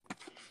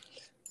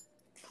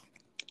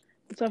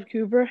What's up,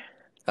 Cooper?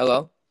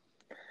 Hello.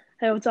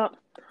 Hey, what's up?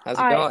 How's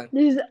All it right, going?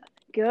 this is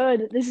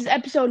good. This is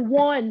episode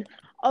 1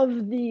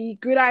 of the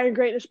Gridiron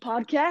Greatness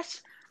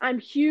podcast. I'm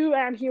Hugh,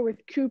 and I'm here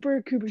with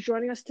Cooper. Cooper's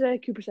joining us today.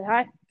 Cooper, say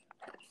hi.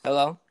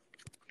 Hello.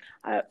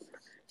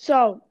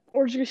 So,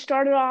 we're just going to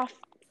start it off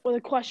with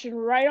a question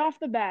right off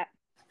the bat.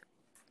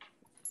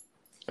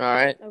 All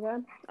right. Okay?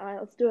 All right,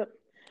 let's do it.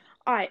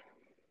 All right.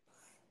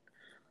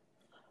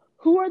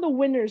 Who are the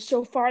winners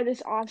so far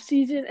this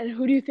offseason, and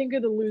who do you think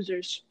are the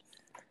losers?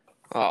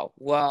 Oh,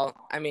 well,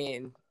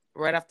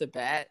 right off the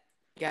bat,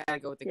 gotta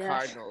go with the Yes.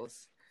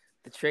 Cardinals.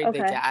 The trade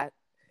they Okay. got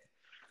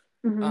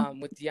Mm-hmm.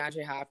 with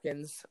DeAndre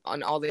Hopkins,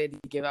 and all they had to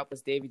give up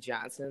was Davy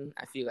Johnson.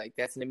 I feel like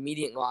that's an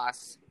immediate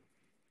loss.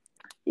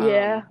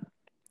 Yeah.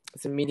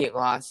 It's an immediate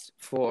loss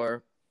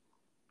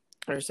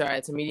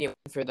it's immediate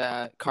for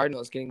the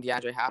Cardinals getting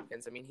DeAndre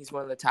Hopkins. I mean, he's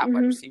one of the top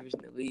wide receivers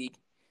in the league.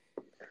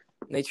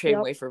 And they trade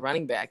away for a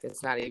running back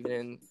that's not even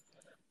in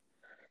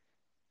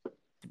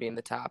to be in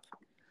the top.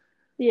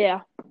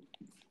 Yeah.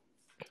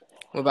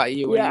 What about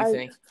you? What do you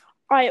think?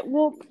 All right,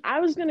 well, I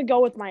was going to go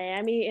with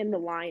Miami and the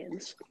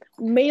Lions,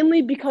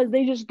 mainly because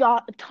they just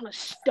got a ton of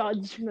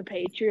studs from the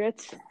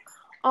Patriots.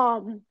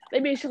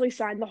 They basically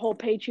signed the whole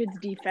Patriots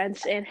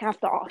defense and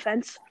half the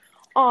offense.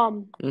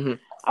 I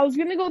was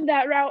going to go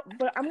that route,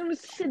 but I'm going to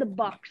say the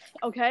Bucks,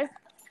 okay?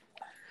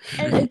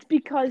 And it's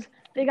because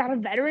they got a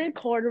veteran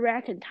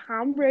quarterback and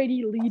Tom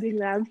Brady leading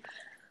them.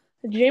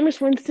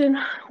 Jameis Winston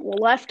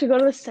left to go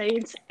to the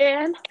Saints,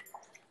 and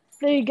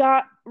they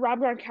got Rob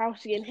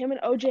Gronkowski, and him and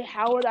O.J.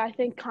 Howard, I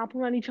think,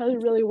 complement each other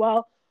really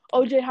well.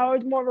 O.J.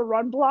 Howard's more of a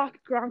run block.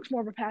 Gronk's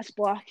more of a pass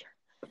block.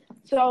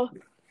 So,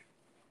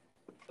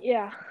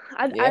 yeah,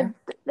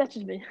 that's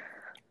just me.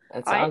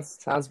 That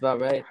sounds about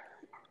right.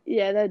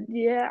 Yeah,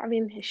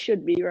 it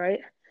should be,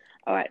 right?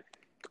 All right.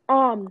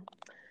 All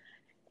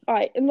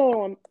right, another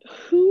one.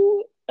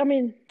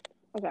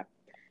 Okay.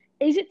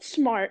 Is it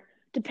smart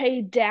to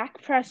pay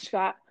Dak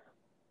Prescott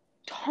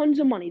tons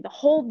of money, the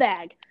whole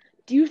bag?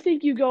 Do you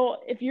think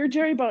if you're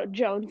Jerry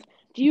Jones,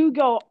 do you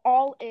go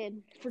all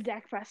in for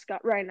Dak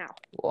Prescott right now?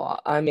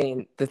 Well,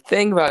 the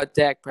thing about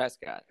Dak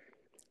Prescott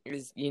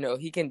is,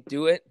 he can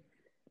do it.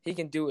 He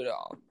can do it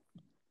all.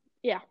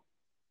 Yeah.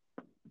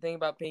 The thing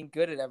about being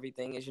good at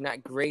everything is you're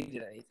not great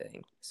at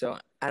anything. So,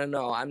 I don't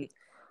know. In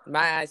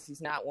my eyes,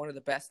 he's not one of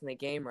the best in the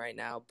game right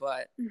now,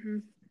 but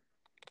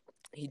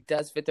he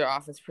does fit their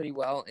offense pretty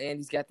well, and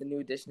he's got the new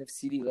addition of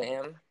CeeDee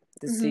Lamb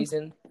this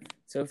season.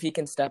 So if he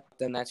can step,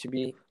 then that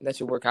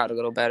should work out a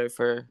little better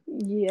for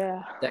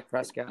Dak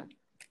Prescott.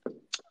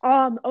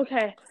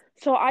 Okay.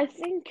 So I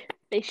think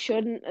they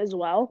shouldn't as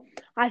well.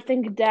 I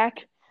think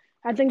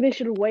they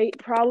should wait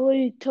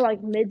probably to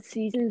like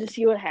mid-season to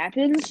see what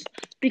happens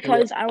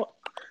because I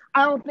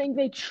don't think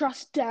they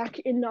trust Dak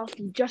enough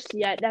just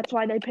yet. That's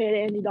why they paid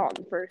Andy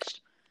Dalton first.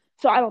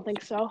 So I don't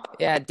think so.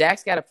 Yeah,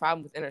 Dak's got a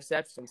problem with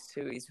interceptions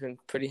too. He's been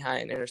pretty high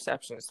in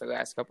interceptions the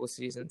last couple of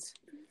seasons.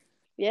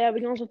 Yeah, we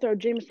can also throw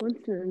Jameis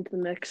Winston into the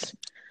mix.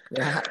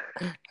 Yeah.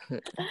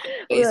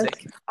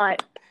 Basic. All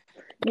right.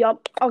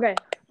 Yup. Okay.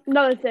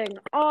 Another thing.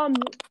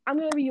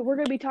 We're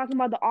gonna be talking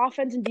about the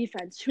offense and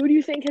defense. Who do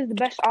you think has the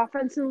best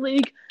offense in the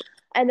league?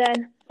 And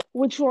then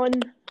which one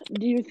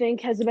do you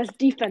think has the best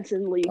defense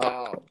in the league?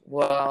 Oh,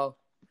 well,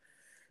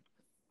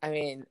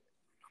 a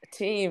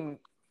team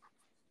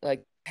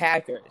like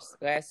Packers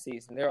last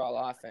season, they're all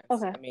offense.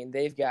 Okay.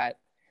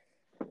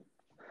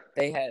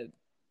 They had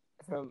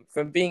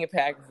from being a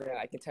Packers fan,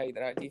 I can tell you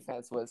that our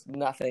defense was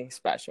nothing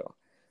special.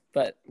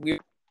 But we were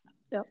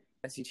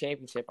NFC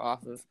Championship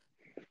off of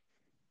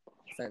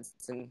offense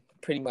and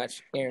pretty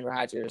much Aaron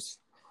Rodgers.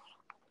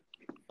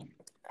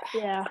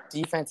 Yeah.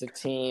 Defensive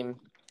team.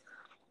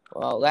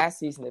 Well, last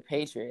season the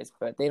Patriots,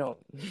 but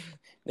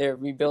they're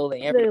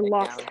rebuilding everything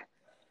now.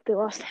 They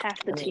lost half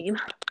the team.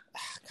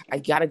 I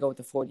gotta go with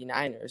the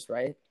 49ers,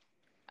 right?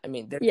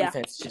 Their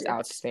defense is just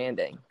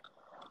outstanding.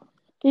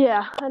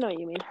 Yeah, I know what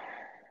you mean.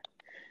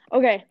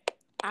 Okay,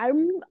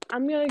 I'm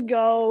gonna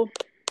go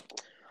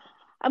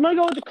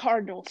with the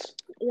Cardinals,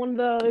 one of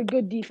the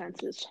good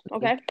defenses.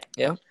 Okay.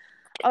 Yeah.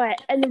 All right,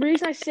 and the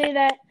reason I say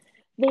that,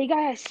 they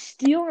got a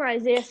steal on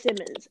Isaiah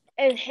Simmons,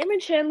 and him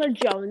and Chandler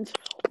Jones,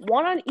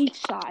 one on each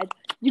side.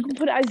 You can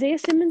put Isaiah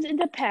Simmons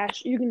into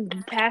pass. You can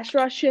pass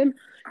rush him.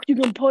 You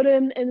can put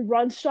him in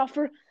run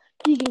stuffer.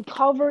 He can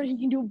cover. He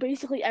can do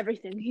basically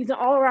everything. He's an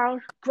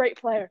all-around great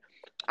player.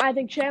 I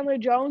think Chandler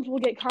Jones will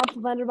get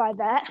complimented by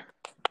that.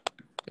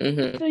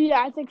 So,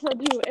 yeah, I think so,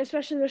 too.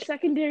 Especially their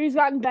secondary's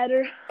gotten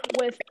better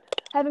with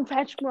having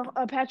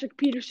Patrick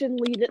Peterson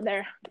lead it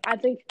there. I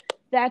think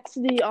that's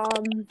one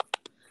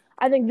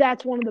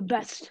of the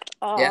best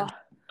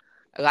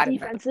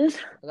defenses.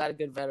 A lot of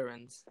good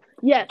veterans.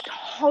 Yeah,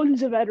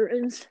 tons of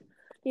veterans.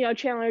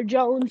 Chandler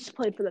Jones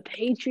played for the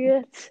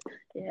Patriots.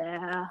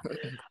 Yeah.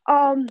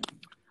 And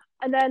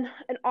then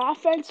an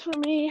offense for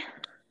me,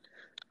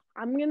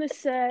 I'm going to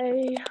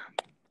say,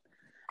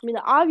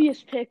 the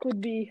obvious pick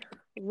would be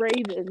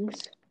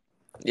Ravens.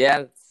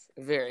 Yeah,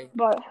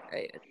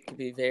 it could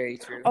be very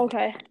true.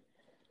 Okay.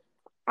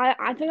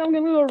 I think I'm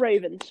going to go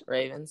Ravens.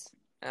 Ravens?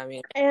 I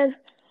mean, And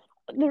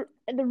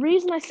the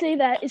reason I say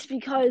that is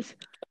because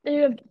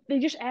they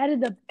just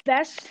added the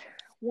best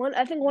one.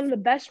 I think one of the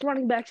best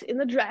running backs in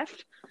the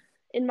draft,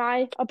 in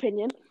my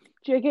opinion,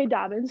 J.K.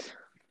 Dobbins.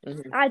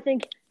 mm-hmm. I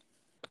think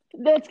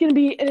that's going to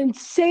be an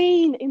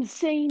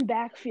insane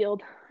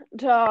backfield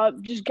to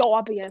just go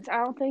up against.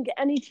 I don't think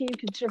any team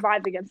could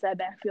survive against that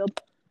backfield.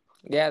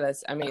 Yeah,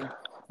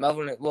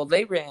 Melvin. Well,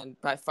 they ran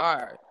by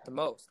far the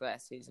most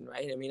last season,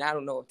 right? I mean, I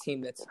don't know a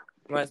team that's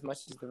run as much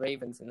as the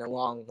Ravens in a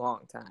long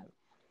time.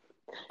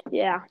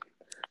 Yeah.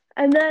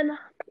 And then,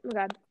 oh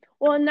God.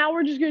 Well, now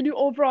we're just going to do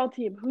overall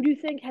team. Who do you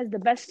think has the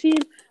best team,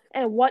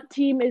 and what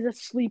team is a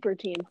sleeper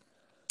team?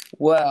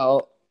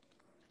 Well,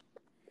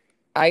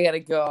 I got to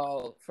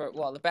go for,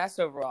 the best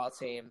overall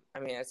team. I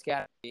mean, it's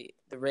got to be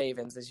the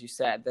Ravens, as you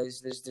said.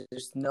 There's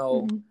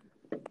no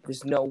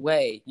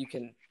way you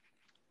can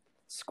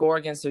score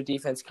against their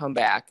defense, come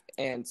back,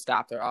 and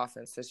stop their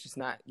offense. That's just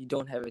not – you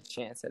don't have a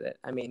chance at it.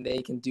 I mean,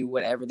 they can do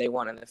whatever they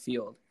want on the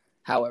field,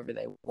 however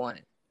they want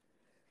it.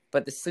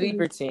 But the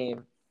sleeper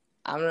team,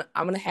 I'm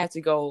gonna have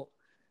to go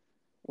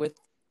with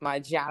my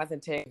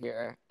Jonathan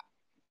Taylor.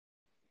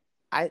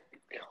 I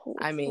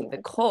mean, the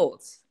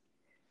Colts,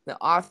 the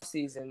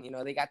offseason,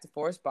 they got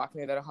DeForest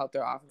Buckner that'll help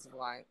their offensive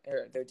line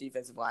or their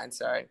defensive line.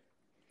 Sorry,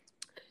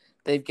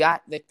 they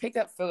picked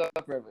up Phillip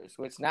Rivers,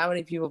 which not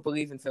many people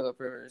believe in Phillip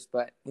Rivers,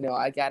 but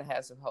I gotta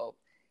have some hope.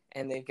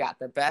 And they've got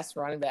the best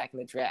running back in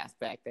the draft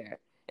back there,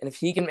 and if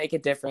he can make a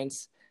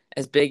difference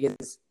as big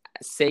as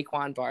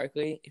Saquon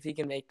Barkley, if he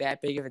can make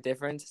that big of a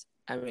difference,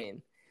 I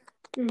mean,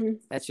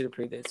 that should have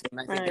proved it.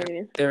 I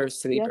think they're a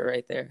sleeper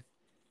right there.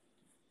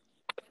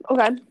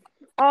 Okay.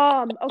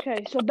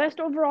 Okay, so best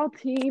overall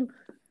team.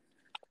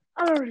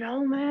 I don't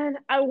know, man.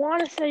 I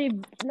want to say,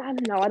 I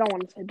don't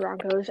want to say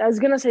Broncos. I was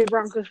going to say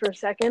Broncos for a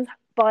second,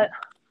 but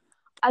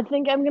I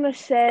think I'm going to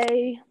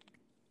say,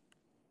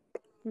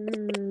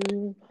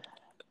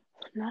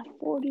 not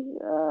 40,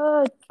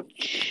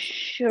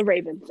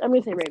 Ravens. I'm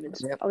going to say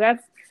Ravens, Yep. Okay?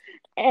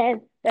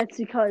 And that's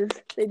because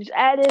they just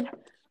added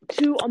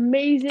two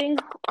amazing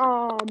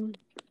pass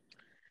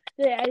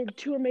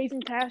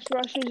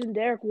rushers in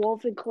Derek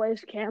Wolfe and Calais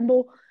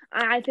Campbell.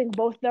 I think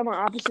both of them on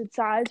opposite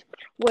sides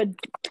would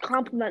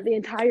complement the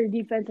entire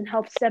defense and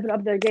help step it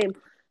up their game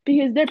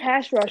because their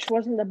pass rush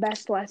wasn't the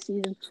best last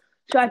season.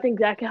 So I think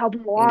that could help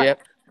them a lot.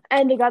 Yep.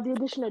 And they got the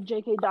addition of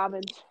J.K.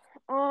 Dobbins.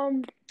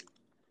 I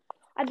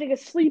think a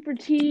sleeper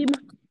team,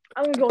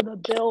 I'm going to go with the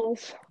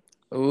Bills.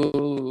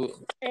 Ooh.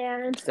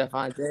 And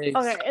Stephon Diggs.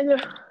 Okay, and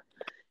the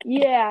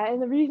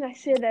reason I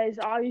say that is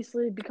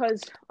obviously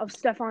because of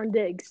Stephon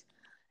Diggs.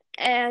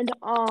 And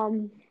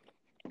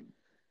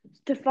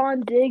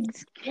Stephon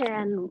Diggs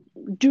can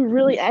do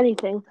really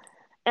anything.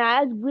 And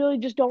I really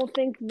just don't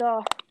think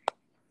the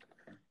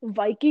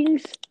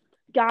Vikings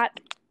got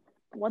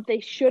what they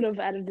should have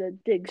out of the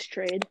Diggs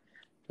trade.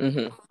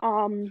 I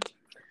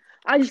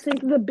just think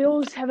the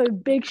Bills have a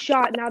big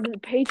shot now that the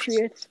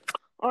Patriots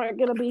aren't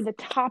going to be the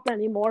top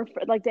anymore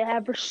like they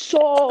have for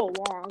so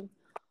long.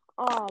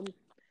 I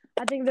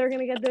think they're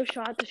going to get their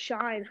shot to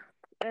shine.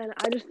 And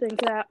I just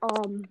think that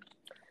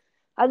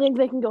I think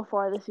they can go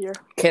far this year.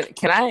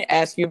 Can I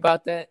ask you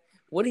about that?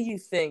 What do you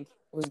think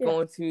was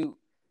going through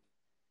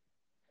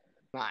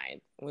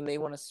mind when they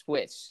want to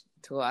switch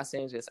to Los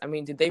Angeles? I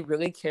mean, did they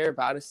really care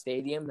about a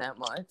stadium that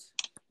much?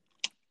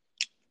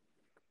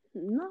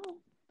 No.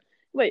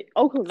 Wait,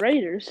 Oakland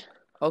Raiders?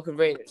 Oakland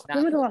Raiders.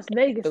 Not the Las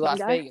Vegas. The Las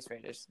Vegas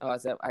Raiders. Oh,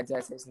 did I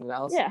say something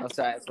else? Yeah. Oh,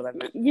 sorry, that's what I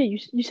meant. Yeah,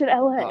 you said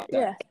LA. Oh,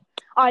 yeah.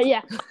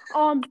 Yeah.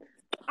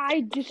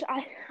 I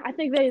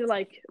think they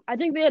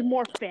had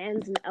more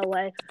fans in LA.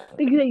 I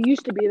think they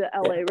used to be the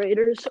LA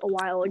Raiders a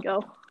while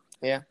ago.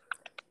 Yeah.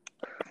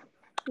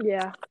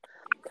 Yeah.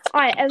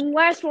 All right, and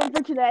last one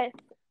for today.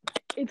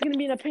 It's going to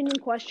be an opinion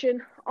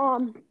question.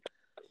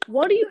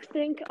 What do you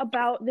think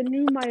about the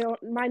new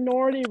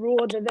minority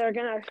rule that they're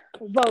going to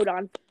vote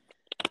on?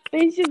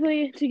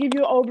 Basically, to give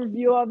you an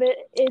overview of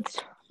it, it's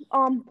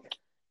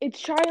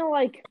trying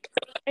to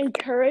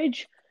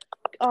encourage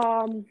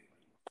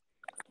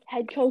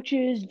head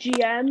coaches,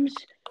 GMs,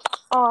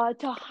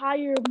 to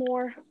hire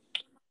more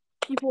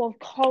people of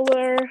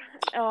color,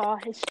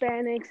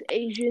 Hispanics,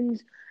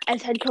 Asians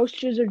as head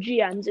coaches or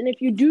GMs. And if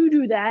you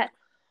do that,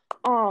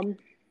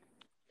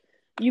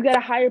 you get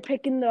a higher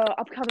pick in the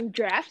upcoming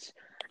drafts.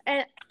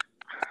 And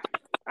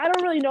I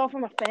don't really know if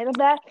I'm a fan of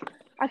that.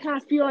 I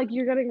kind of feel like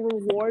you're getting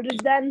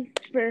rewarded then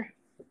for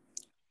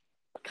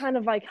kind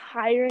of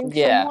hiring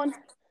someone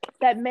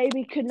that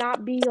maybe could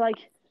not be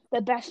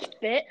the best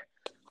fit.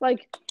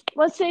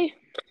 Let's say,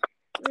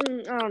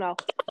 I don't know.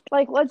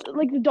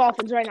 The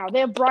Dolphins right now, they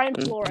have Brian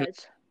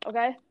Flores.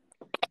 Okay,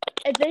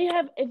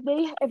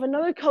 if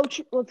another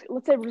coach,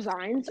 let's say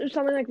resigns or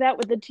something like that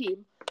with the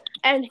team,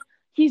 and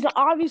he's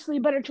obviously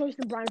a better choice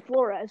than Brian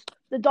Flores.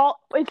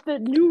 If the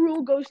new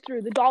rule goes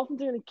through, the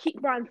Dolphins are going to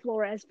keep Brian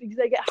Flores because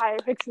they get higher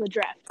picks in the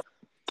draft.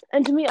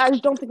 And to me, I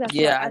just don't think that's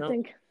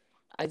right.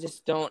 I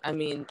just don't. I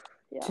mean,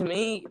 to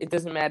me, it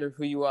doesn't matter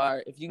who you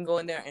are. If you can go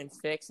in there and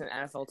fix an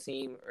NFL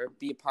team or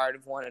be a part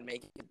of one and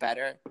make it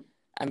better,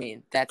 I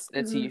mean, that's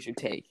who you should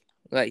take.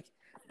 Like,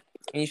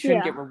 and you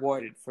shouldn't get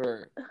rewarded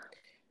for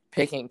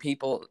picking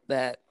people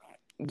that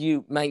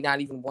you might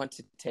not even want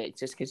to take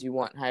just because you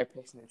want higher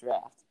picks in the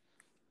draft.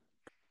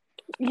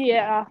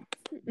 Yeah.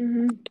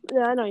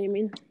 Yeah, I know what you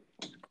mean.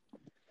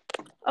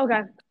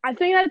 Okay. I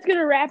think that's going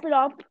to wrap it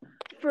up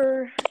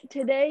for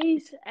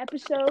today's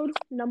episode,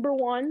 number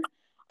 1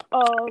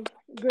 of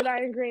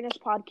Gridiron Greatness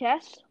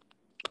podcast.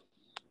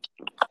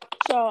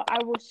 So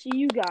I will see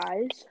you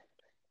guys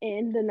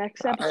in the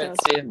next episode. All right,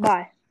 see you.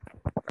 Bye.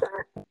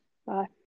 Bye.